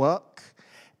thing at work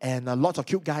and lots of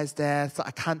cute guys there, so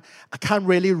I can't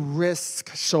really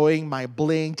risk showing my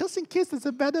bling just in case there's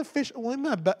a better fish. Oh,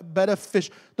 a better fish.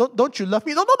 Don't you love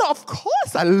me? No, of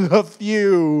course I love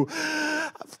you.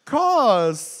 Of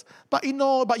course. But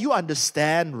you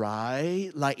understand,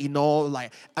 right? Like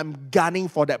I'm gunning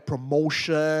for that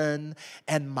promotion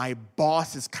and my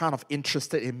boss is kind of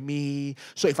interested in me.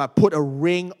 So if I put a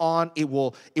ring on, it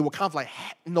will kind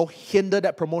of hinder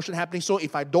that promotion happening. So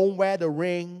if I don't wear the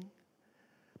ring,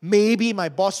 maybe my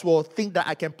boss will think that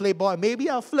I can play ball. Maybe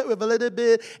I'll flirt with a little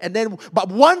bit. But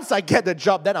once I get the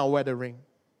job, then I'll wear the ring.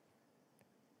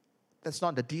 That's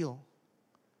not the deal.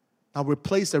 I'll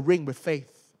replace the ring with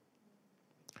faith.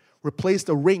 Replace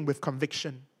the ring with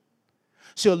conviction.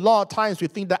 See, a lot of times we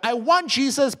think that I want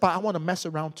Jesus, but I want to mess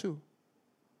around too.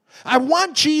 I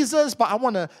want Jesus, but I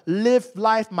want to live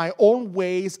life my own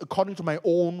ways according to my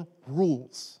own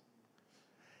rules.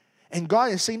 And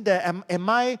God is saying that, am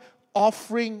I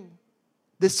offering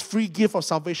this free gift of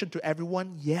salvation to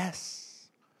everyone? Yes.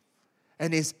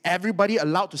 And is everybody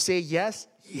allowed to say yes?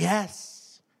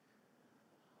 Yes.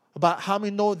 But how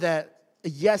many know that a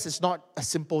yes is not a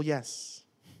simple yes?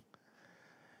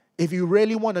 If you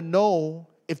really want to know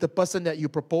if the person that you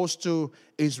propose to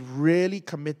is really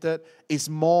committed, it's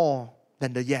more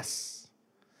than the yes.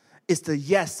 It's the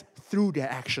yes through their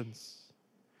actions.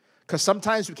 Because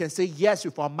sometimes we can say yes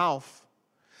with our mouth,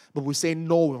 but we say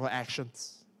no with our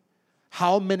actions.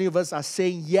 How many of us are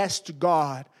saying yes to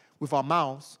God with our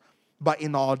mouths, but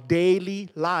in our daily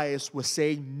lives we're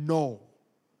saying no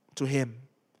to Him?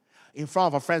 In front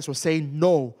of our friends, we're saying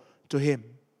no to Him.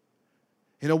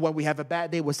 When we have a bad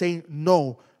day, we're saying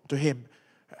no to Him.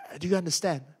 Do you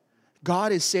understand?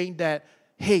 God is saying that,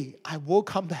 hey, I will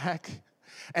come back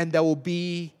and there will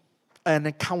be an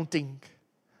accounting.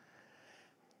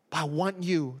 But I want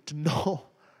you to know.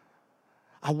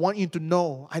 I want you to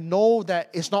know. I know that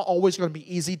it's not always going to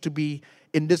be easy to be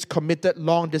in this committed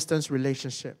long-distance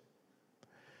relationship.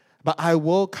 But I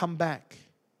will come back.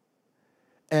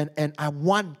 And I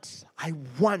want,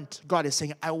 God is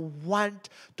saying, I want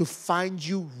to find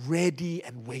you ready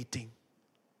and waiting.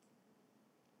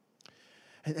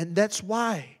 And that's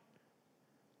why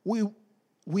we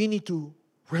need to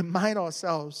remind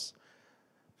ourselves,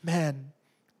 man,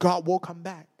 God will come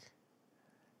back.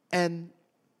 And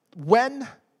when,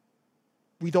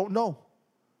 we don't know.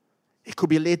 It could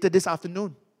be later this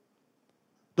afternoon.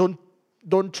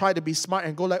 Don't try to be smart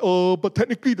and go like, oh, but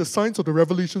technically the signs of the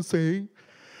Revelation say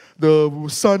the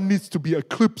sun needs to be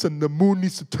eclipsed and the moon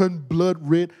needs to turn blood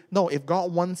red. No, if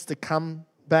God wants to come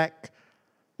back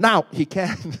now, He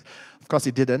can. Of course,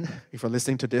 He didn't, if you're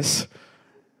listening to this.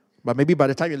 But maybe by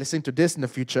the time you're listening to this in the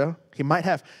future, He might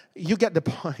have. You get the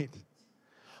point.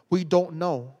 We don't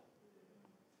know.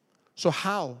 So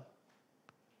how?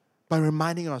 By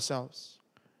reminding ourselves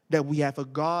that we have a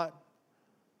God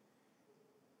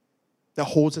that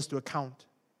holds us to account.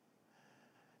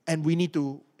 And we need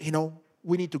to,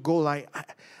 go like,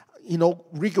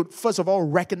 first of all,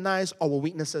 recognize our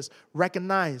weaknesses.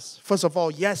 Recognize, first of all,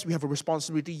 yes, we have a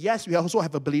responsibility. Yes, we also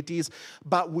have abilities,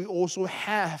 but we also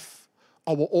have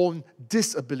our own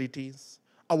disabilities,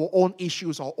 our own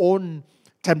issues, our own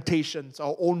temptations,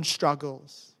 our own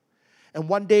struggles. And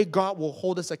one day, God will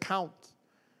hold us account.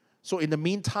 So in the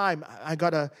meantime,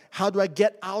 how do I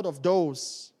get out of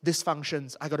those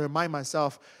dysfunctions? I got to remind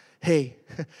myself, hey,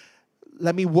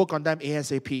 let me work on them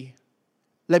ASAP.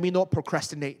 Let me not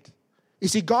procrastinate. You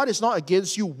see, God is not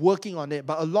against you working on it,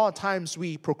 but a lot of times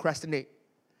we procrastinate.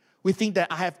 We think that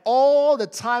I have all the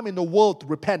time in the world to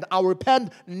repent. I'll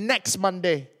repent next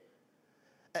Monday.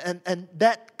 And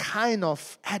that kind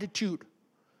of attitude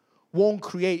won't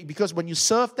create, because when you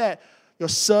serve that, you're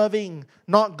serving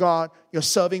not God, you're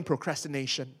serving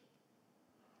procrastination.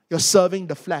 You're serving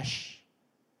the flesh.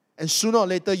 And sooner or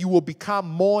later, you will become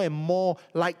more and more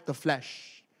like the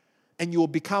flesh. And you will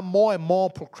become more and more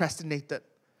procrastinated.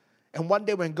 And one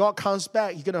day when God comes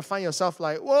back, you're going to find yourself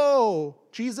like, whoa,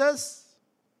 Jesus?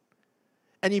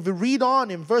 And if you read on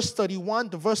in verse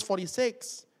 31 to verse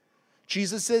 46,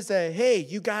 Jesus says that, hey,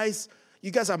 you guys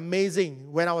are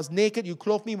amazing. When I was naked, you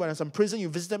clothed me. When I was in prison, you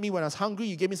visited me. When I was hungry,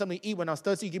 you gave me something to eat. When I was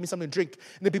thirsty, you gave me something to drink.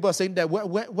 And the people are saying that,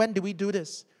 when did we do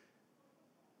this?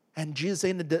 And Jesus is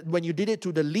saying that when you did it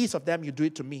to the least of them, you do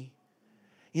it to me.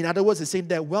 In other words, he's saying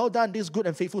that, well done, these good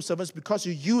and faithful servants, because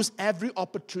you use every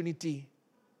opportunity.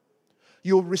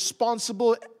 You're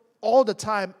responsible all the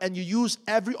time, and you use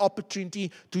every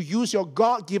opportunity to use your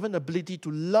God-given ability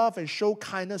to love and show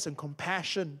kindness and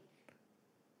compassion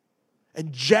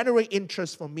and generate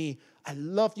interest for me. I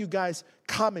love you guys.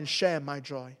 Come and share my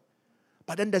joy.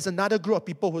 But then there's another group of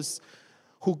people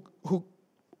who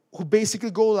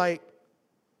basically go like,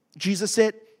 Jesus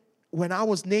said, when I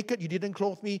was naked, you didn't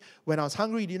clothe me. When I was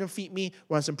hungry, you didn't feed me.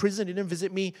 When I was in prison, you didn't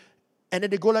visit me. And then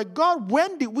they go like, God,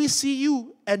 when did we see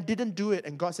you and didn't do it?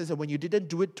 And God says that when you didn't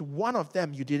do it to one of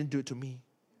them, you didn't do it to me.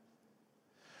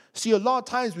 See, a lot of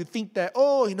times we think that,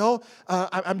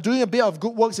 I'm doing a bit of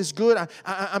good works, it's good,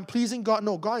 I'm pleasing God.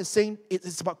 No, God is saying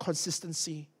it's about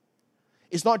consistency.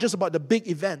 It's not just about the big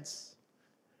events.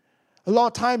 A lot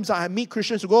of times I meet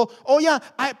Christians who go, oh yeah,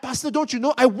 Pastor, don't you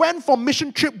know, I went for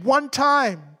mission trip one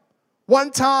time.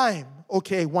 One time.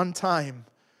 Okay, one time.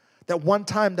 That one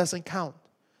time doesn't count.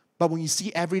 But when you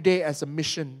see every day as a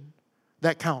mission,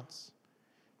 that counts.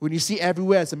 When you see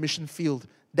everywhere as a mission field,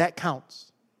 that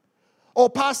counts. Oh,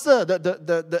 Pastor,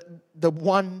 the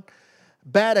one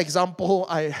bad example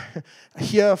I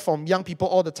hear from young people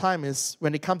all the time is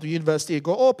when they come to university, they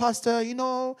go, oh, Pastor,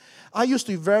 I used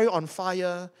to be very on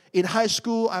fire. In high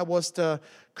school, I was the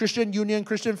Christian Union,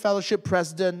 Christian Fellowship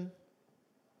president.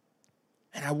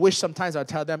 And I wish sometimes I'd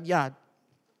tell them, yeah,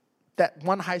 that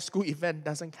one high school event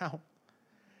doesn't count.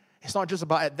 It's not just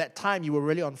about at that time you were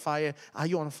really on fire. Are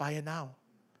you on fire now?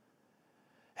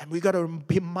 And we got to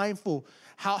be mindful.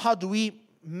 How do we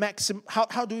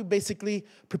basically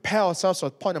prepare ourselves for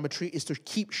point number 3 is to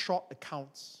keep short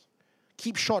accounts.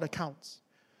 Keep short accounts.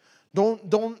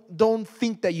 Don't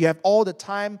think that you have all the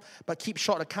time, but keep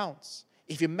short accounts.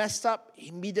 If you messed up,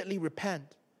 immediately repent.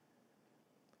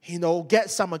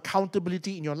 Get some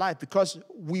accountability in your life, because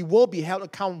we will be held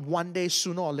account one day,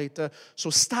 sooner or later. So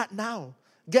start now.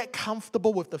 Get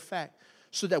comfortable with the fact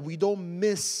so that we don't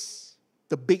miss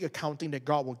the big accounting that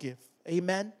God will give.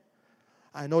 Amen?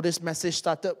 I know this message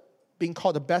started being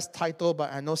called the best title,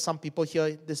 but I know some people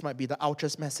here, this might be the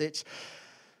ouchest message.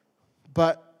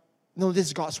 But no, this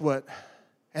is God's word.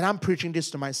 And I'm preaching this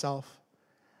to myself.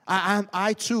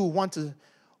 I too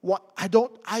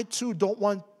don't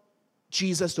want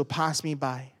Jesus to pass me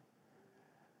by.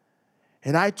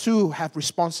 And I too have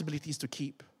responsibilities to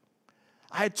keep.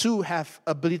 I too have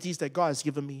abilities that God has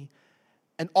given me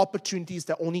and opportunities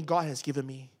that only God has given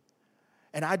me.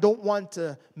 And I don't want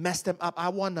to mess them up. I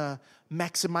want to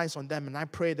maximize on them. And I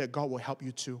pray that God will help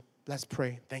you too. Let's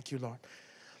pray. Thank you, Lord.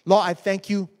 Lord, I thank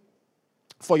you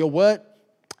for your word.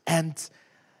 And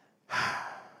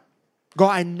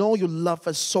God, I know you love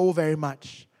us so very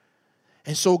much.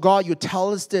 And so, God, you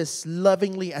tell us this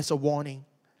lovingly as a warning.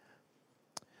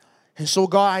 And so,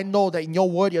 God, I know that in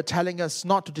your word you're telling us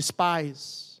not to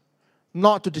despise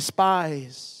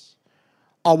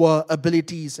our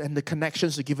abilities and the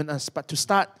connections you've given us, but to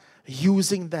start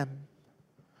using them.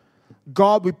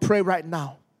 God, we pray right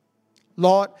now,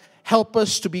 Lord, help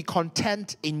us to be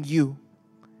content in you.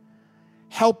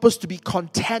 Help us to be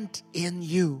content in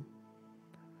you.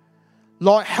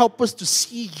 Lord, help us to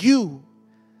see you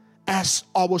as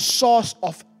our source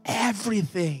of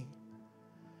everything.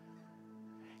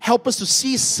 Help us to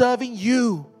see serving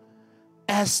you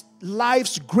as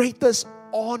life's greatest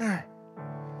honor.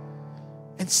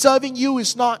 And serving you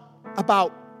is not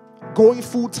about going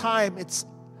full time. It's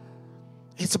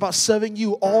about serving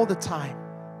you all the time.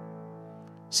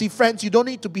 See, friends, you don't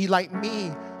need to be like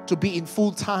me to be in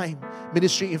full-time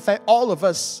ministry. In fact, all of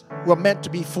us were meant to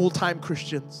be full-time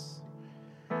Christians.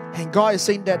 And God is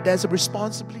saying that there's a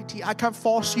responsibility. I can't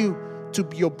force you to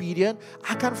be obedient.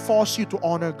 I can't force you to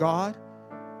honor God.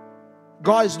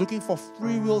 God is looking for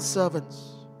free will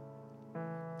servants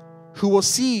who will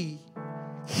see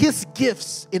His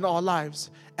gifts in our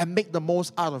lives and make the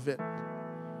most out of it.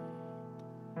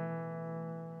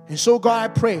 And so, God, I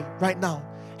pray right now,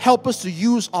 help us to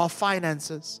use our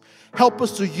finances. Help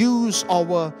us to use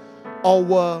our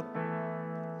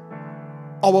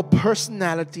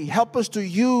personality. Help us to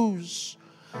use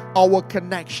our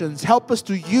connections. Help us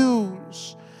to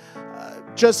use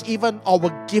just even our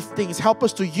giftings. Help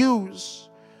us to use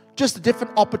just the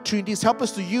different opportunities. Help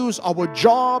us to use our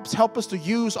jobs. Help us to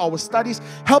use our studies.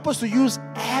 Help us to use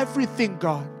everything,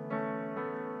 God,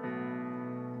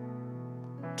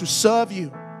 to serve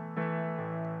you,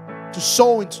 to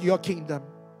sow into your kingdom.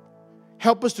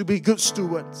 Help us to be good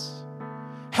stewards.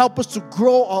 Help us to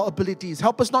grow our abilities.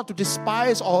 Help us not to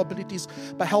despise our abilities,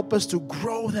 but help us to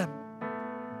grow them.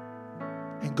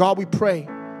 And God, we pray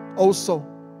also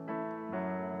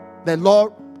that,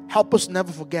 Lord, help us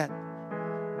never forget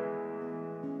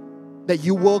that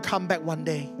you will come back one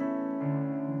day.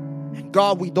 And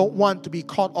God, we don't want to be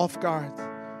caught off guard.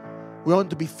 We want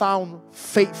to be found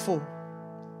faithful,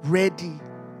 ready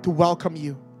to welcome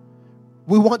you.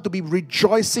 We want to be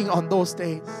rejoicing on those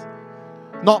days,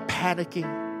 not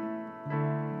panicking.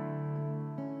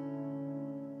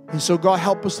 And so, God,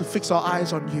 help us to fix our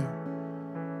eyes on you.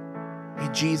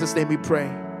 In Jesus' name we pray.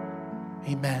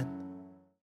 Amen.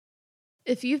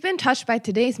 If you've been touched by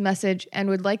today's message and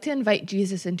would like to invite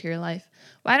Jesus into your life,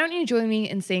 why don't you join me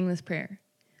in saying this prayer?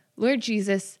 Lord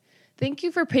Jesus, thank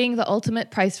you for paying the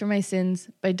ultimate price for my sins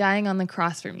by dying on the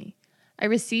cross for me. I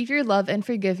receive your love and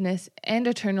forgiveness and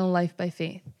eternal life by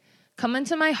faith. Come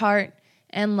into my heart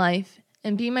and life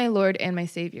and be my Lord and my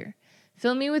Savior.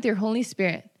 Fill me with your Holy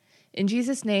Spirit. In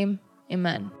Jesus' name,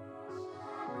 amen.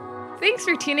 Thanks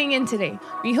for tuning in today.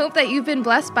 We hope that you've been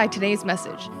blessed by today's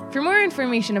message. For more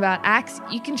information about Acts,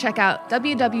 you can check out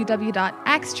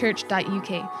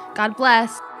www.actschurch.uk. God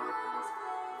bless.